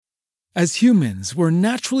As humans, we're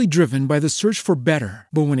naturally driven by the search for better.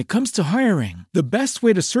 But when it comes to hiring, the best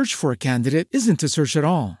way to search for a candidate isn't to search at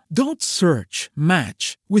all. Don't search,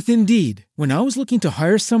 match with Indeed. When I was looking to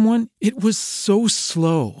hire someone, it was so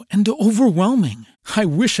slow and overwhelming. I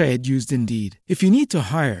wish I had used Indeed. If you need to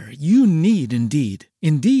hire, you need Indeed.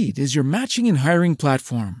 Indeed is your matching and hiring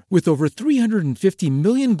platform with over 350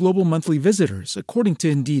 million global monthly visitors, according to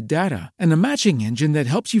Indeed data, and a matching engine that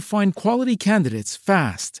helps you find quality candidates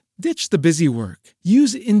fast. Ditch the busy work.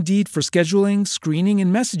 Use Indeed for scheduling, screening,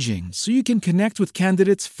 and messaging so you can connect with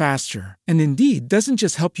candidates faster. And Indeed doesn't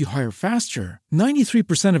just help you hire faster.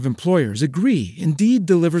 93% of employers agree Indeed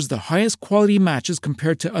delivers the highest quality matches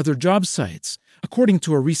compared to other job sites, according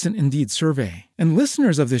to a recent Indeed survey. And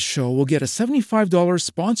listeners of this show will get a $75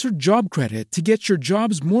 sponsored job credit to get your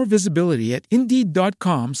jobs more visibility at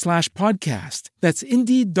Indeed.com/podcast. That's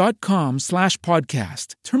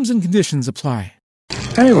Indeed.com/podcast. Terms and conditions apply.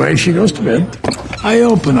 Anyway, she goes to bed. I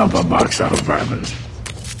open up a box out of bourbons.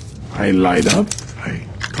 I light up. I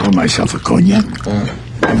pour myself a cognac.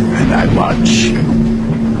 And I watch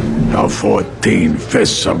the 14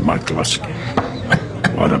 Fists of McCluskey.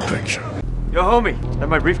 What a picture. Yo, homie, that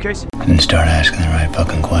my briefcase? And start asking the right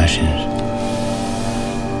fucking questions.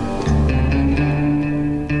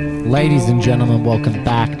 Ladies and gentlemen, welcome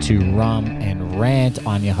back to Rum and Rant.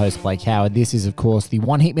 I'm your host, Blake Howard. This is, of course, the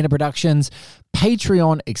One Heat Minute Productions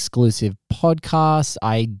Patreon exclusive podcast.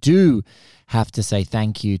 I do have to say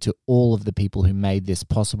thank you to all of the people who made this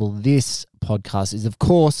possible. This podcast is, of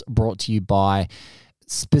course, brought to you by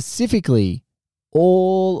specifically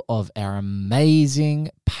all of our amazing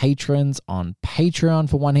patrons on Patreon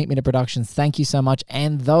for One Heat Minute Productions. Thank you so much.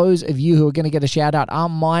 And those of you who are going to get a shout out are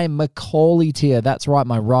my Macaulay tier. That's right,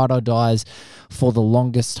 my ride or dies for the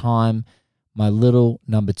longest time. My little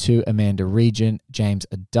number 2, Amanda Regent, James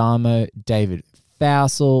Adamo, David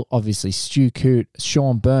Fousel, obviously Stu Coote,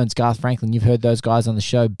 Sean Burns, Garth Franklin. You've heard those guys on the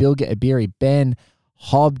show. Bilger Abiri, Ben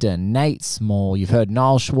Hobden, Nate Small. You've heard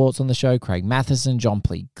Niall Schwartz on the show, Craig Matheson, John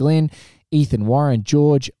Pleat Glynn, Ethan Warren,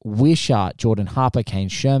 George Wishart, Jordan Harper, Kane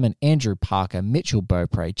Sherman, Andrew Parker, Mitchell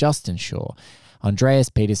Beaupre, Justin Shaw, Andreas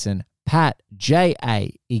Peterson, Pat,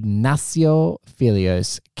 J.A., Ignacio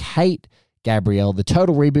Filios, Kate, Gabrielle, the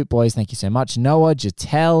Total Reboot Boys, thank you so much, Noah,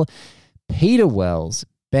 Jatel, Peter Wells,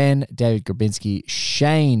 Ben, David Grabinski,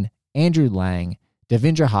 Shane, Andrew Lang,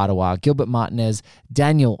 Devindra Hardawar, Gilbert Martinez,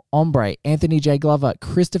 Daniel Ombre, Anthony J. Glover,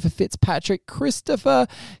 Christopher Fitzpatrick, Christopher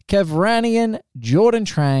Kevranian, Jordan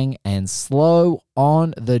Trang, and Slow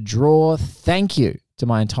on the Draw. Thank you to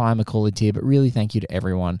my entire Macaulay tier, but really thank you to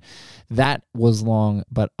everyone. That was long,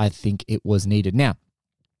 but I think it was needed. Now,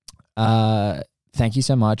 thank you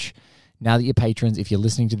so much. Now that you're patrons, if you're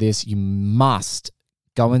listening to this, you must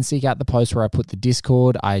go and seek out the post where I put the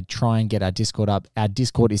Discord. I try and get our Discord up. Our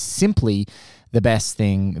Discord is simply the best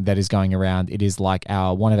thing that is going around. It is like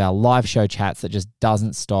one of our live show chats that just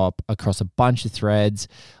doesn't stop across a bunch of threads.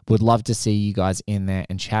 Would love to see you guys in there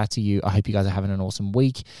and chat to you. I hope you guys are having an awesome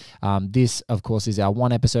week. This, of course, is our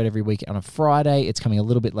one episode every week on a Friday. It's coming a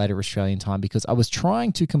little bit later Australian time because I was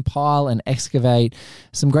trying to compile and excavate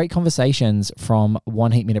some great conversations from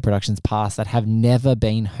One Heat Minute Productions past that have never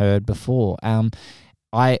been heard before.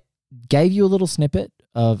 I gave you a little snippet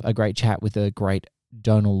of a great chat with a great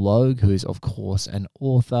Donal Logue, who's, of course, an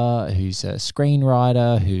author, who's a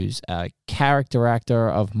screenwriter, who's a character actor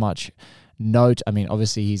of much note. I mean,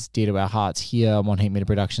 obviously, he's dear to our hearts here on One Heat Minute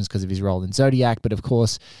Productions because of his role in Zodiac, but, of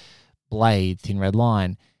course, Blade, Thin Red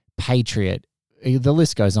Line, Patriot, the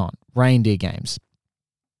list goes on. Reindeer Games.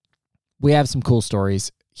 We have some cool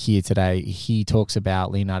stories here today. He talks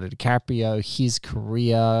about Leonardo DiCaprio, his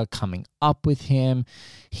career coming up with him.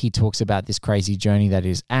 He talks about this crazy journey that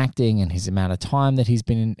is acting and his amount of time that he's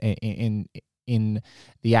been in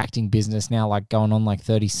the acting business now, like going on like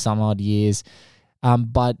 30 some odd years.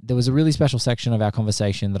 But there was a really special section of our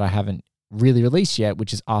conversation that I haven't really released yet,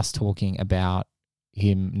 which is us talking about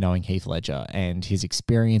him knowing Heath Ledger and his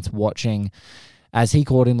experience watching, as he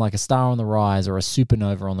called him, like a star on the rise or a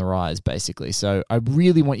supernova on the rise, basically. So I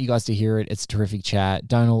really want you guys to hear it. It's a terrific chat.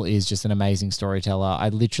 Donal is just an amazing storyteller. I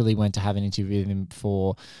literally went to have an interview with him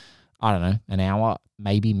for, I don't know, an hour,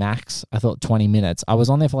 maybe max. I thought 20 minutes. I was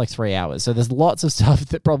on there for like 3 hours. So there's lots of stuff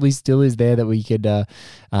that probably still is there that we could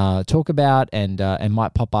talk about and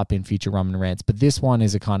might pop up in future Rum and Rants. But this one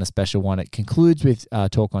is a kind of special one. It concludes with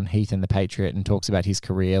talk on Heath and the Patriot and talks about his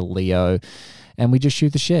career, Leo, and we just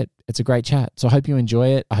shoot the shit. It's a great chat. So I hope you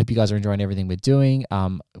enjoy it. I hope you guys are enjoying everything we're doing.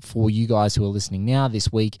 For you guys who are listening now,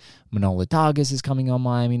 this week, Manola Dargis is coming on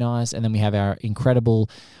Miami Nice. And then we have our incredible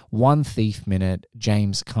One Thief Minute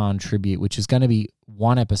James Caan tribute, which is going to be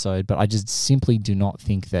one episode, but I just simply do not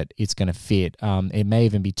think that it's going to fit. It may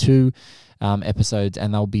even be 2 episodes,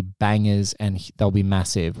 and they'll be bangers and they'll be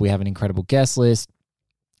massive. We have an incredible guest list.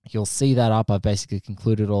 You'll see that up. I've basically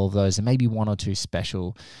concluded all of those, and maybe 1 or 2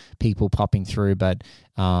 special people popping through, but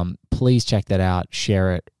please check that out,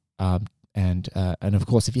 share it. And of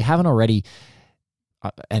course, if you haven't already,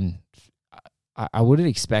 and I wouldn't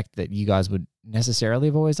expect that you guys would necessarily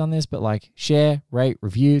have always done this, but like share, rate,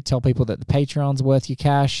 review, tell people that the Patreon's worth your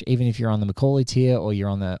cash, even if you're on the Macaulay tier or you're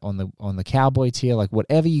on the Cowboy tier, like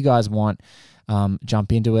whatever you guys want,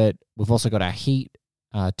 jump into it. We've also got our Heat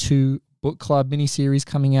 2 book club miniseries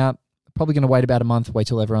coming out. Probably going to wait about a month, wait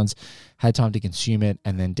till everyone's had time to consume it,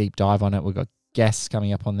 and then deep dive on it. We've got guests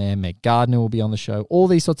coming up on there. Meg Gardner will be on the show, all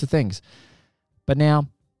these sorts of things. But now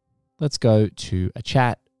let's go to a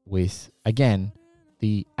chat with, again,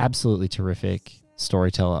 the absolutely terrific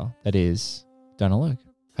storyteller that is Donald Logue.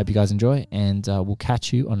 Hope you guys enjoy, and we'll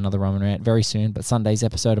catch you on another Roman Rant very soon. But Sunday's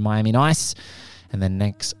episode of Miami Nice, and then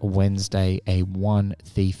next Wednesday, a One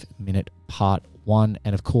Thief Minute Part 1.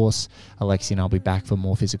 And of course, Alexi and I'll be back for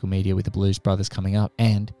more physical media with the Blues Brothers coming up,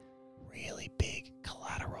 and really big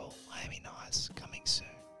Collateral Miami Nice coming soon.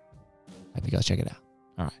 Hope you guys check it out.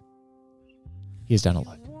 All right. Here's Donald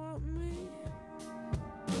Logue.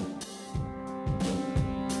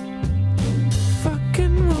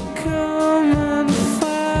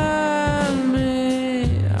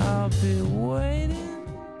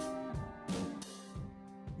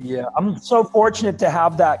 Yeah, I'm so fortunate to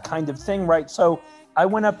have that kind of thing, right? So I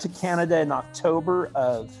went up to Canada in October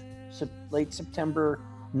of late September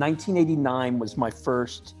 1989 was my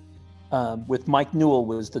first, with Mike Newell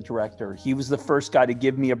was the director. He was the first guy to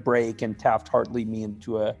give me a break and Taft-Hartley me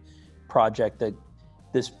into a project that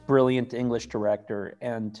this brilliant English director.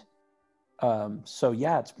 And so,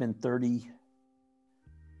 yeah, it's been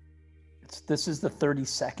this is the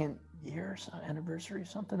 32nd year anniversary or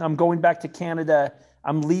something. I'm going back to Canada.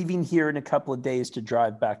 I'm leaving here in a couple of days to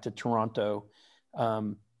drive back to Toronto.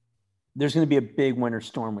 There's going to be a big winter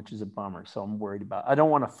storm, which is a bummer. So I'm worried about, I don't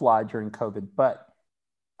want to fly during COVID,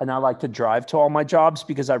 and I like to drive to all my jobs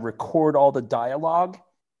because I record all the dialogue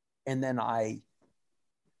and then I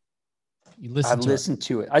listen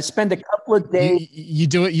to it. I spend a couple of days. You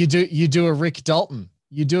do a Rick Dalton.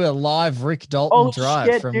 You do a live Rick Dalton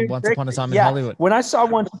drive from Once Upon a Time in Hollywood. When I saw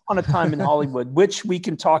Once Upon a Time in Hollywood, which we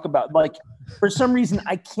can talk about, like for some reason,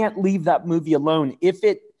 I can't leave that movie alone.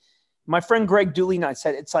 My friend Greg Dooley and I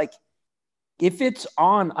said, it's like, if it's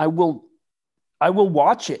on, I will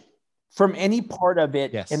watch it from any part of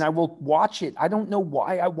it. Yes. And I will watch it. I don't know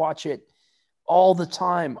why I watch it all the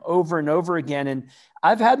time over and over again. And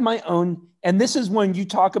I've had my own, and this is when you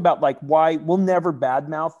talk about like why we'll never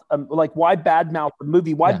badmouth, why badmouth a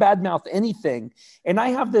movie, why badmouth anything. And I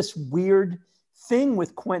have this weird thing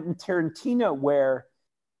with Quentin Tarantino where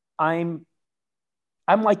I'm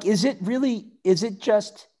like, is it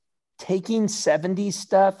just taking 70s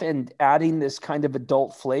stuff and adding this kind of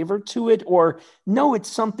adult flavor to it? Or no, it's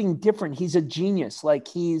something different. He's a genius. Like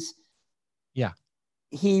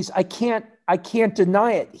I can't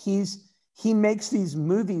deny it. He makes these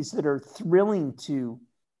movies that are thrilling to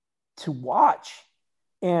watch.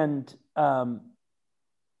 And, I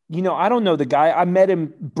don't know the guy. I met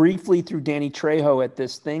him briefly through Danny Trejo at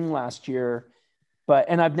this thing last year,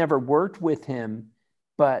 and I've never worked with him,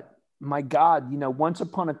 but my God, Once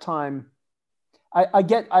Upon a Time, I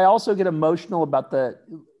also get emotional about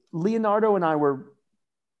Leonardo and I were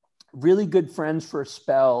really good friends for a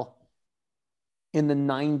spell in the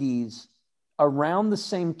 90s, around the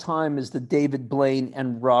same time as the David Blaine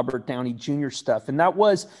and Robert Downey Jr. stuff. And I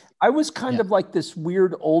was kind of like this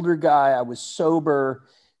weird older guy. I was sober.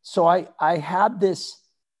 So I had this,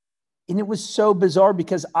 and it was so bizarre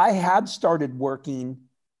because I had started working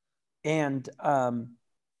and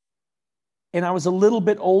I was a little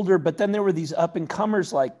bit older, but then there were these up and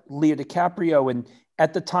comers like Leo DiCaprio and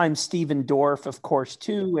at the time, Steven Dorff, of course,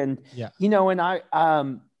 too. And,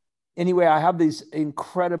 anyway, I have these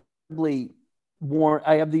incredibly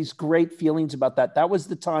I have these great feelings about that. That was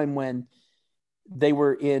the time when they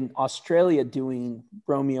were in Australia doing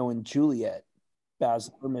Romeo and Juliet, Baz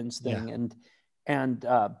Luhrmann's thing. And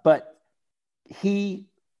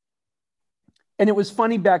it was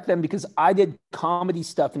funny back then because I did comedy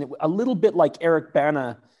stuff and a little bit like Eric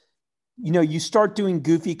Bana, you start doing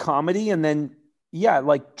goofy comedy and then,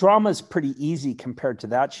 like drama is pretty easy compared to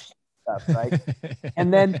that stuff, right?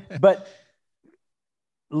 And then, but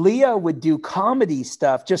Leo would do comedy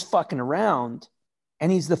stuff, just fucking around.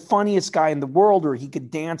 And he's the funniest guy in the world, or he could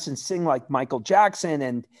dance and sing like Michael Jackson.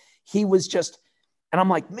 And he was just, and I'm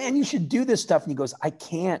like, man, you should do this stuff. And he goes, I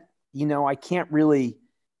can't I can't really,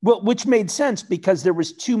 well, which made sense because there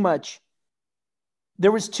was too much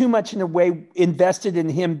in a way invested in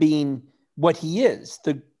him being what he is.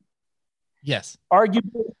 Yes.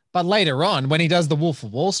 Arguably, But later on, when he does The Wolf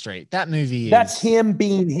of Wall Street, that movie that's him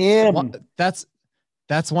being him. That's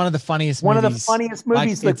one of the funniest one movies. of the funniest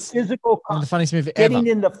movies, like, the physical, one of the funniest movies getting ever.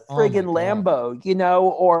 in the friggin' Lambo,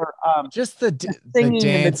 or just the singing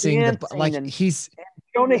dancing, and the dancing, he's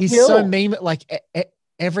Jonah he's Hill. so meme. Like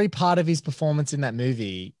every part of his performance in that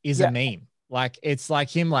movie is a meme. Like it's like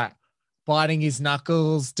him like biting his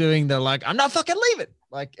knuckles, doing the like I'm not fucking leaving.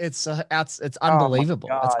 Like it's unbelievable.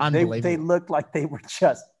 Oh it's unbelievable. They looked like they were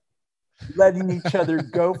just letting each other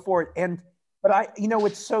go for it. But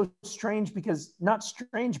it's so strange because not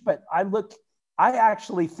strange, but I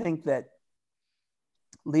actually think that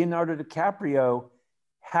Leonardo DiCaprio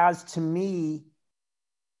has, to me,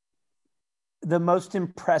 the most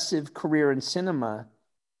impressive career in cinema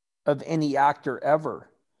of any actor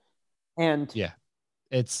ever. And yeah,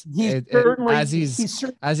 as he's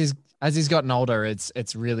gotten older,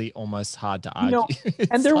 it's really almost hard to argue.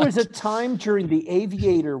 And there was a time during The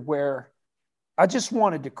Aviator where I just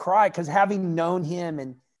wanted to cry because having known him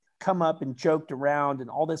and come up and joked around and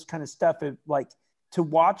all this kind of stuff, like to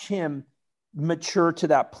watch him mature to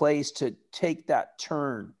that place, to take that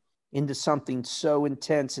turn into something so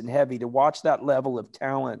intense and heavy, to watch that level of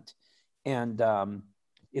talent. And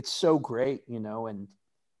it's so great, and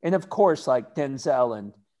of course, like Denzel,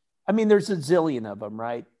 and I mean, there's a zillion of them,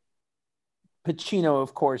 right? Pacino,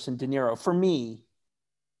 of course, and De Niro. For me,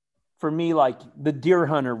 like The Deer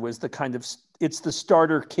Hunter was it's the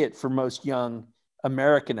starter kit for most young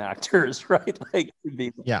American actors, right? Like,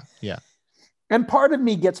 yeah. And part of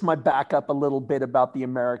me gets my back up a little bit about the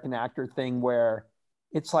American actor thing, where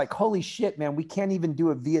it's like, holy shit, man, we can't even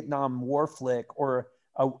do a Vietnam War flick or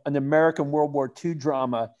an American World War II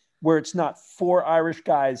drama where it's not 4 Irish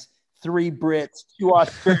guys, 3 Brits, 2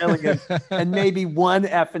 Australians, and maybe 1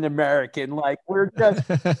 effing American. Like, we're just,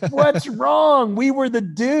 what's wrong? We were the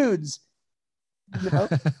dudes.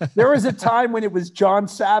 There was a time when it was John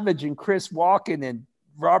Savage and Chris Walken and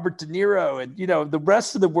Robert De Niro, and the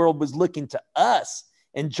rest of the world was looking to us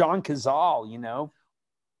and John Cazale.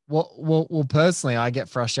 Well, personally, I get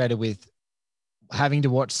frustrated with having to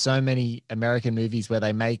watch so many American movies where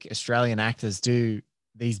they make Australian actors do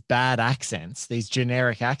these bad accents, these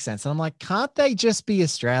generic accents, and I'm like, can't they just be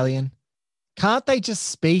Australian? Can't they just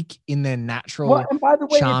speak in their natural, and by the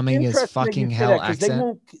way, charming as fucking hell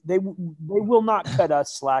accent? They will not cut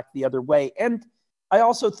us slack the other way. And I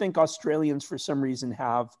also think Australians, for some reason,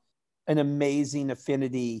 have an amazing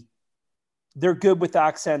affinity. They're good with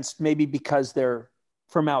accents, maybe because they're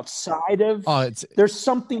from outside of. There's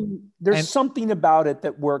something about it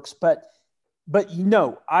that works. But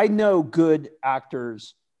I know good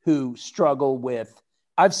actors who struggle with.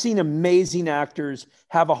 I've seen amazing actors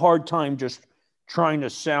have a hard time just trying to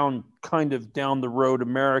sound kind of down the road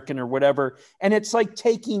American or whatever. And it's like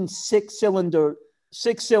taking 6 cylinders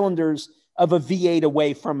of a V8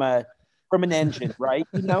 away from an engine, right?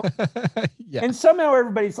 Yeah. And somehow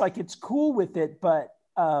everybody's like, it's cool with it, but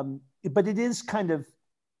it is kind of,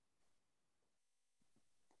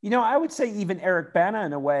 I would say even Eric Bana,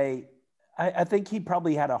 in a way, I think he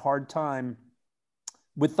probably had a hard time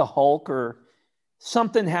with the Hulk or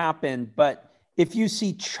something happened. But if you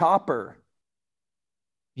see Chopper,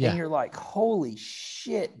 and you're like, holy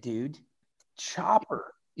shit, dude,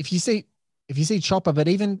 Chopper. If you see Chopper, but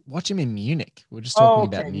even watch him in Munich. We're just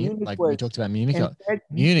talking about Munich. Like we talked about Munich.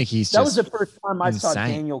 Munich, that was the first time I saw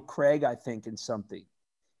Daniel Craig, I think, in something.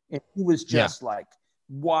 And he was just like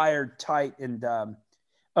wired tight. And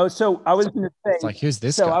so I was going to say, it's like, who's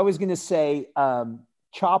this guy? I was going to say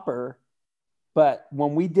Chopper. But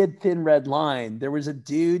when we did Thin Red Line, there was a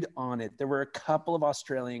dude on it. There were a couple of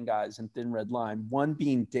Australian guys in Thin Red Line, one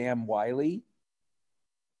being Dan Wiley.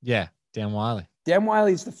 Yeah, Dan Wiley. Dan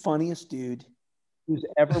Wiley's the funniest dude who's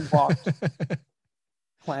ever walked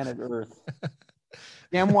planet Earth.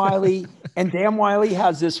 Dan Wiley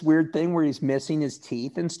has this weird thing where he's missing his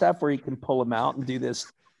teeth and stuff, where he can pull them out and do this.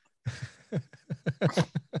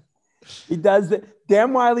 He does that.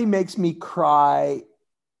 Dan Wiley makes me cry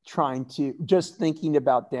just thinking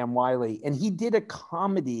about Dan Wiley. And he did a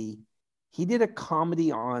comedy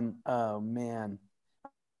on, oh man,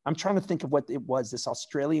 I'm trying to think of what it was, this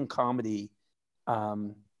Australian comedy,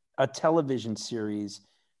 a television series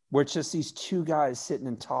where it's just these 2 guys sitting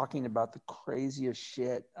and talking about the craziest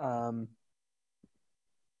shit. Oh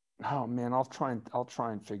man, I'll try and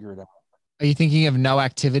figure it out. Are you thinking of No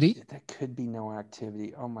Activity? That could be No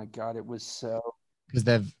Activity. Oh my God, it was so. Because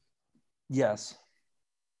Yes.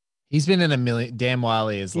 He's been in a million. Dan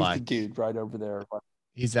Wiley is He's like the dude right over there.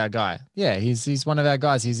 he's our guy. Yeah, he's one of our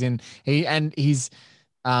guys. He's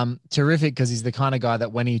terrific because he's the kind of guy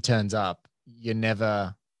that when he turns up, you're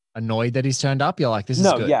never annoyed that he's turned up. You're like, this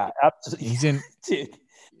is good. Yeah, absolutely. He's in. Dude,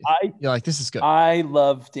 You're like, this is good. I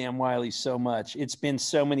love Dan Wiley so much. It's been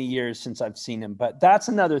so many years since I've seen him. But that's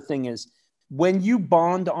another thing is when you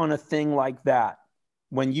bond on a thing like that,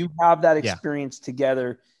 when you have that experience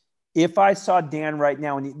together, if I saw Dan right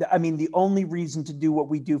now, and I mean, the only reason to do what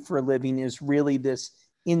we do for a living is really this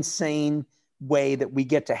insane way that we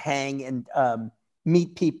get to hang and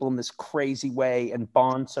meet people in this crazy way and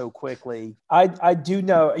bond so quickly. I do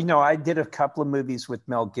know, I did a couple of movies with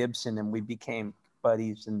Mel Gibson and we became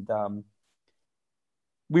buddies, and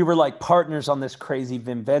we were like partners on this crazy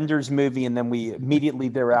Wim Wenders movie, and then we immediately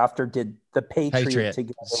thereafter did The Patriot.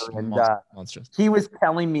 Together. And monstrous. He was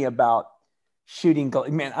telling me about shooting.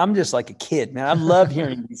 Man, I'm just like a kid, man. I love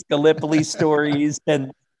hearing these Gallipoli stories.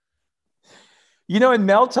 And and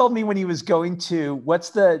Mel told me when he was going to,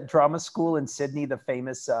 what's the drama school in Sydney, the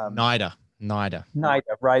famous NIDA,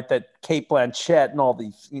 right? That Kate Blanchett and all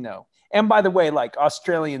these, And by the way, like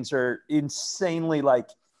Australians are insanely like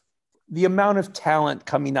the amount of talent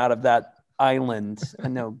coming out of that island. I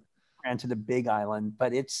know, granted, a big island,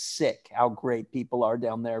 but it's sick how great people are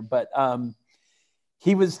down there. But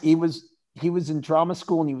he was in drama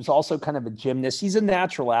school and he was also kind of a gymnast. He's a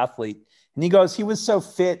natural athlete, and he goes, he was so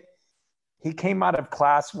fit. He came out of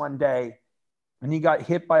class one day and he got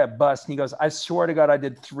hit by a bus. And he goes, I swear to God, I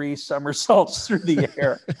did 3 somersaults through the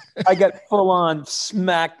air. I got full on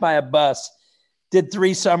smacked by a bus, did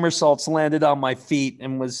 3 somersaults, landed on my feet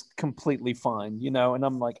and was completely fine, And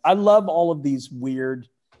I'm like, I love all of these weird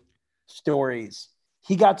stories.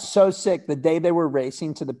 He got so sick the day they were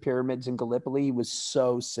racing to the pyramids in Gallipoli. He was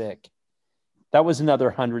so sick. That was another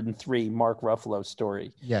 103 Mark Ruffalo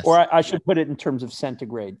story. Yes. Or I should put it in terms of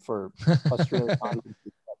centigrade for Australia.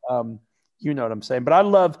 You know what I'm saying? But I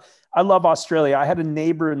love Australia. I had a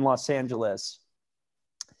neighbor in Los Angeles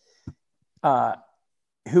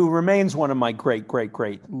who remains one of my great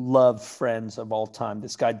love friends of all time.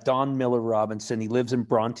 This guy, Don Miller Robinson. He lives in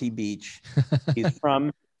Bronte Beach. He's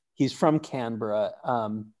from Canberra,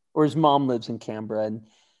 or his mom lives in Canberra. And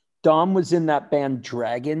Dom was in that band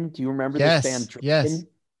Dragon. Do you remember this band Dragon? Yes.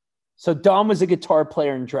 So Dom was a guitar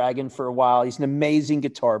player in Dragon for a while. He's an amazing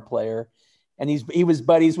guitar player. And he was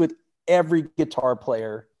buddies with every guitar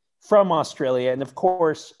player from Australia. And of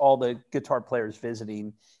course, all the guitar players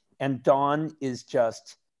visiting. And Don is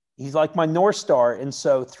he's like my North Star. And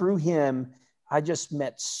so through him, I just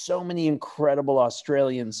met so many incredible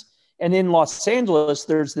Australians. And in Los Angeles,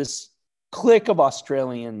 there's this clique of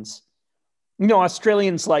Australians.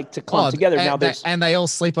 Australians like to clump together. And they all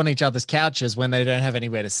sleep on each other's couches when they don't have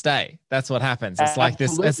anywhere to stay. That's what happens. It's like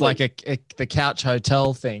this. It's like the couch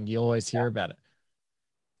hotel thing. You always hear about it.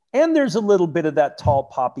 And there's a little bit of that tall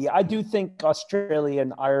poppy. I do think Australia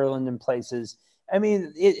and Ireland and places, I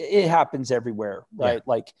mean, it happens everywhere, right? Yeah.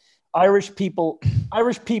 Like Irish people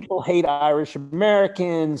hate Irish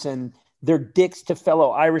Americans and they're dicks to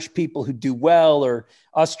fellow Irish people who do well, or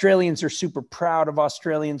Australians are super proud of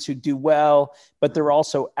Australians who do well, but they're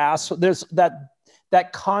also assholes. There's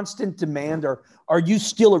that constant demand, or are you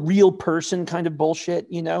still a real person kind of bullshit,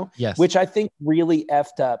 Yes. Which I think really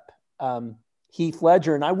effed up Heath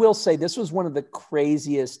Ledger. And I will say this was one of the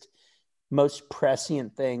craziest, most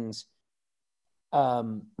prescient things.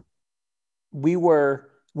 We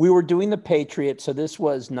were doing The Patriot. So this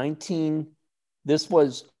was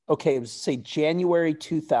it was say January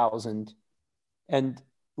 2000. And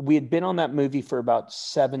we had been on that movie for about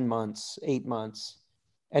 8 months.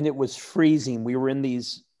 And it was freezing. We were in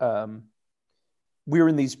these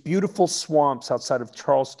beautiful swamps outside of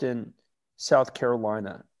Charleston, South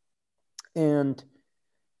Carolina. And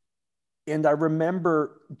I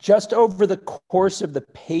remember just over the course of The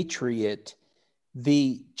Patriot,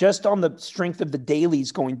 just on the strength of the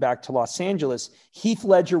dailies going back to Los Angeles, Heath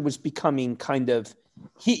Ledger was becoming kind of,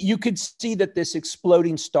 you could see that this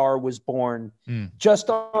exploding star was born just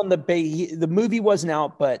on the movie wasn't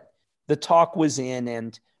out, but the talk was in,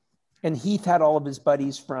 and Heath had all of his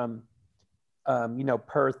buddies from,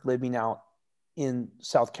 Perth living out in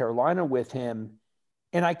South Carolina with him.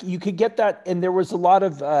 And you could get that. And there was a lot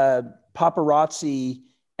of paparazzi,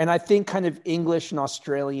 and I think kind of English and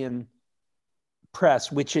Australian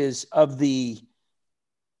press, which is of the,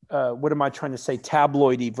 what am I trying to say?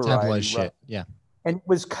 Tabloidy variety. Tabloid shit. Right? Yeah. And it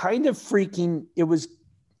was kind of freaking, it was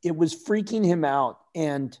freaking him out.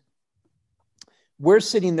 And we're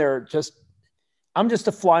sitting there I'm just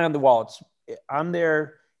a fly on the wall. I'm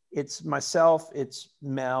there. It's myself, it's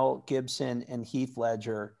Mel Gibson and Heath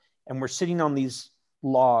Ledger. and we're sitting on these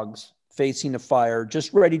logs facing a fire,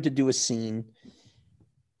 just ready to do a scene.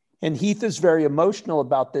 And Heath is very emotional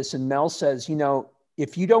about this. And Mel says, you know,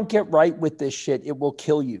 if you don't get right with this shit, it will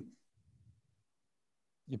kill you.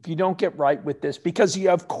 If you don't get right with this, because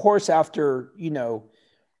of course, after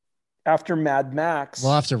Mad Max.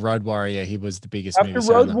 Well, after Road Warrior, he was the biggest. After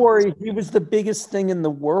Road Warrior, he was the biggest thing in the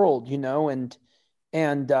world, you know,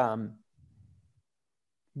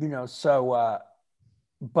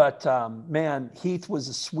 man, Heath was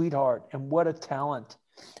a sweetheart, and what a talent.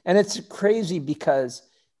 And it's crazy because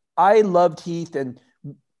I loved Heath, and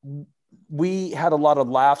we had a lot of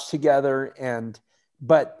laughs together.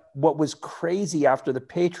 But what was crazy after The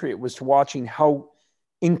Patriot was watching how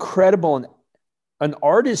incredible an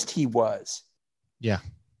artist he was. Yeah.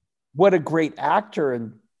 What a great actor,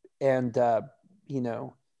 and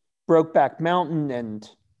Brokeback Mountain, and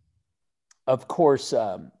of course,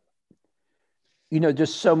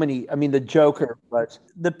 just so many. I mean, The Joker, but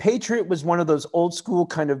The Patriot was one of those old school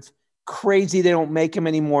kind of crazy. They don't make him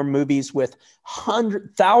anymore movies with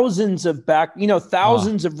thousands of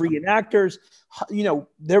reenactors.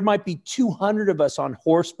 There might be 200 of us on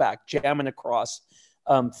horseback jamming across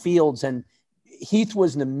fields, and Heath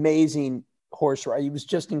was an amazing horse rider. He was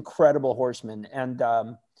just incredible horseman. And,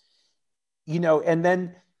 and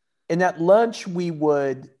then at lunch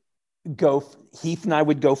Heath and I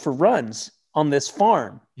would go for runs on this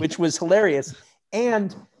farm, which was hilarious.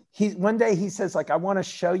 And one day he says, like, I want to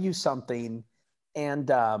show you something.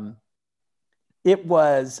 And it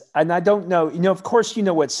was, and I don't know, of course, you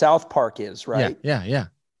know what South Park is, right? Yeah.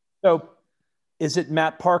 So is it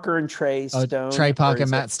Matt Parker and Trey Stone? Trey Parker,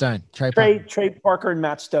 Matt Stone. Trey Parker and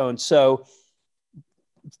Matt Stone. So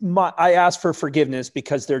I asked for forgiveness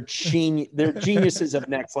because they're geniuses of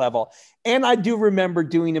next level. And I do remember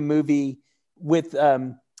doing a movie with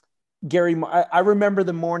Gary. I remember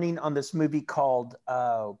the morning on this movie called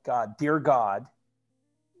Dear God,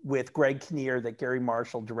 with Greg Kinnear that Gary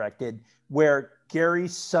Marshall directed, where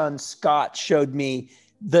Gary's son Scott showed me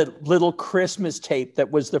the little Christmas tape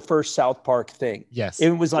that was the first South Park thing. Yes.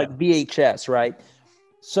 It was like VHS, right?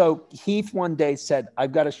 So Heath one day said,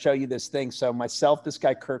 I've got to show you this thing. So myself, this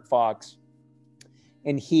guy, Kirk Fox,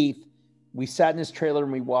 and Heath, we sat in his trailer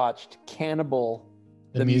and we watched Cannibal,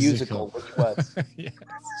 the musical, which was yes.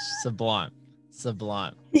 Sublime.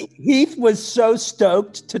 Heath was so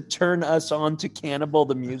stoked to turn us on to Cannibal,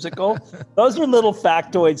 the musical. Those are little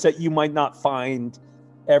factoids that you might not find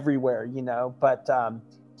everywhere, but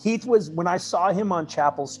Heath was, when I saw him on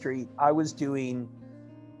Chapel Street, I was doing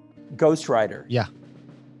Ghost Rider. Yeah.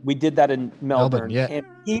 We did that in Melbourne. Yeah. And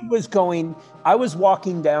I was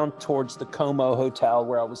walking down towards the Como Hotel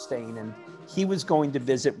where I was staying, and he was going to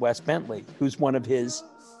visit Wes Bentley, who's one of his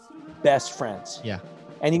best friends. Yeah.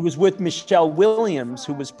 And he was with Michelle Williams,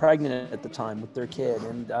 who was pregnant at the time with their kid,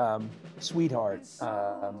 and sweetheart.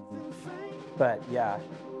 But yeah,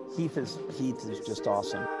 Heath is just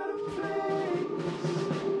awesome.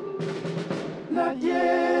 Not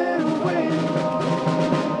yet away.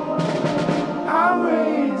 I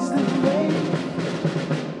raised the lake.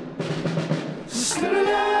 Just live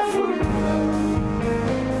life for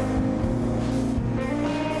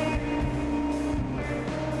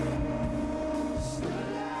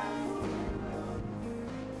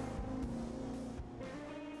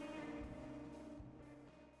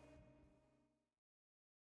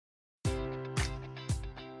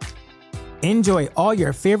Enjoy all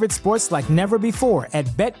your favorite sports like never before at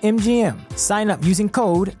BetMGM. Sign up using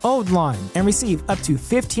code OldLine and receive up to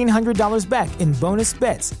 $1,500 back in bonus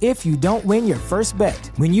bets if you don't win your first bet.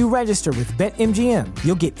 When you register with BetMGM,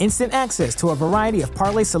 you'll get instant access to a variety of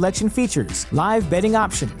parlay selection features, live betting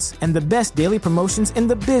options, and the best daily promotions in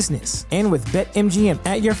the business. And with BetMGM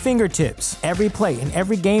at your fingertips, every play and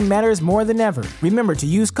every game matters more than ever. Remember to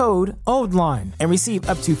use code OldLine and receive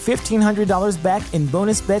up to $1,500 back in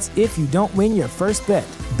bonus bets if you don't win your first bet.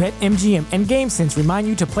 BetMGM and GameSense remind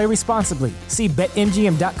you to play responsibly. See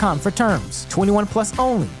BetMGM.com for terms. 21 plus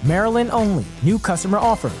only. Maryland only. New customer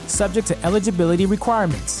offer. Subject to eligibility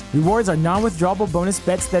requirements. Rewards are non-withdrawable bonus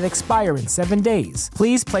bets that expire in 7 days.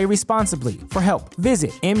 Please play responsibly. For help,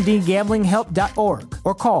 visit mdgamblinghelp.org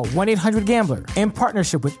or call 1-800-GAMBLER in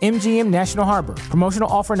partnership with MGM National Harbor. Promotional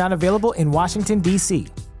offer not available in Washington, D.C.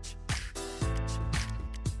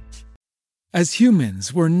 As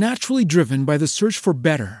humans, we're naturally driven by the search for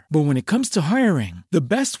better. But when it comes to hiring, the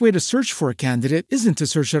best way to search for a candidate isn't to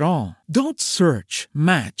search at all. Don't search,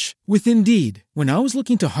 match with Indeed. When I was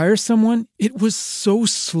looking to hire someone, it was so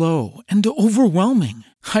slow and overwhelming.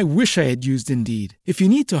 I wish I had used Indeed. If you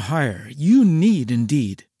need to hire, you need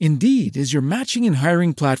Indeed. Indeed is your matching and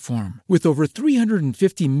hiring platform with over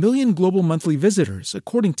 350 million global monthly visitors,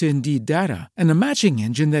 according to Indeed data, and a matching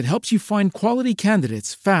engine that helps you find quality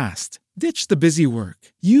candidates fast. Ditch the busy work.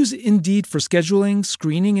 Use Indeed for scheduling,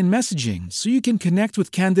 screening, and messaging so you can connect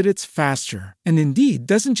with candidates faster. And Indeed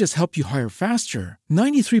doesn't just help you hire faster.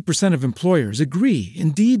 93% of employers agree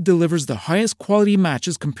Indeed delivers the highest quality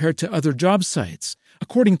matches compared to other job sites,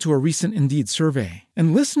 according to a recent Indeed survey.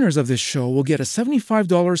 And listeners of this show will get a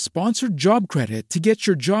 $75 sponsored job credit to get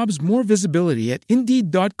your jobs more visibility at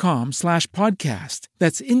Indeed.com/podcast.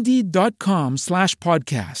 That's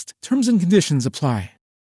Indeed.com/podcast. Terms and conditions apply.